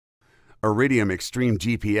Iridium Extreme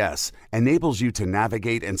GPS enables you to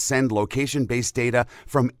navigate and send location-based data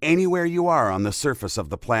from anywhere you are on the surface of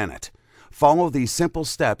the planet. Follow these simple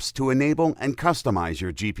steps to enable and customize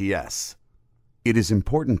your GPS. It is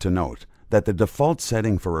important to note that the default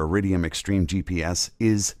setting for Iridium Extreme GPS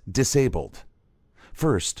is disabled.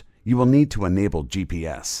 First, you will need to enable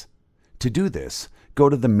GPS. To do this, go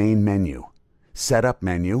to the main menu, Setup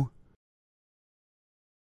menu,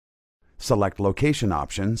 select Location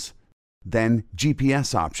Options, then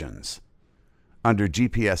GPS Options. Under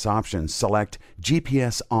GPS Options, select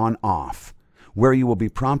GPS On/Off, where you will be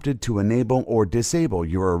prompted to enable or disable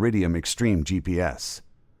your Iridium Extreme GPS.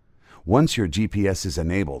 Once your GPS is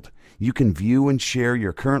enabled, you can view and share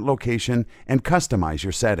your current location and customize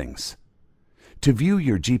your settings. To view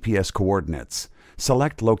your GPS coordinates,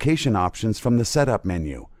 select Location Options from the Setup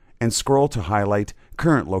menu and scroll to highlight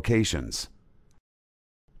Current Locations.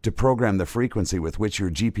 To program the frequency with which your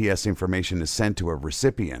GPS information is sent to a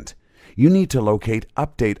recipient, you need to locate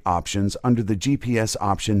Update Options under the GPS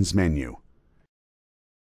Options menu.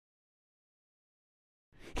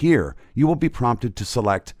 Here, you will be prompted to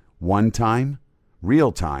select One Time,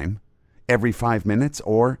 Real Time, every 5 minutes,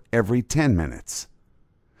 or every 10 minutes.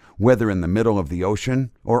 Whether in the middle of the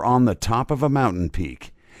ocean or on the top of a mountain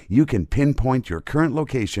peak, you can pinpoint your current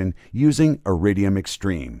location using Iridium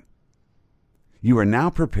Extreme. You are now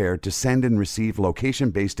prepared to send and receive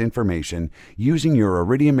location-based information using your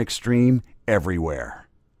Iridium Extreme everywhere.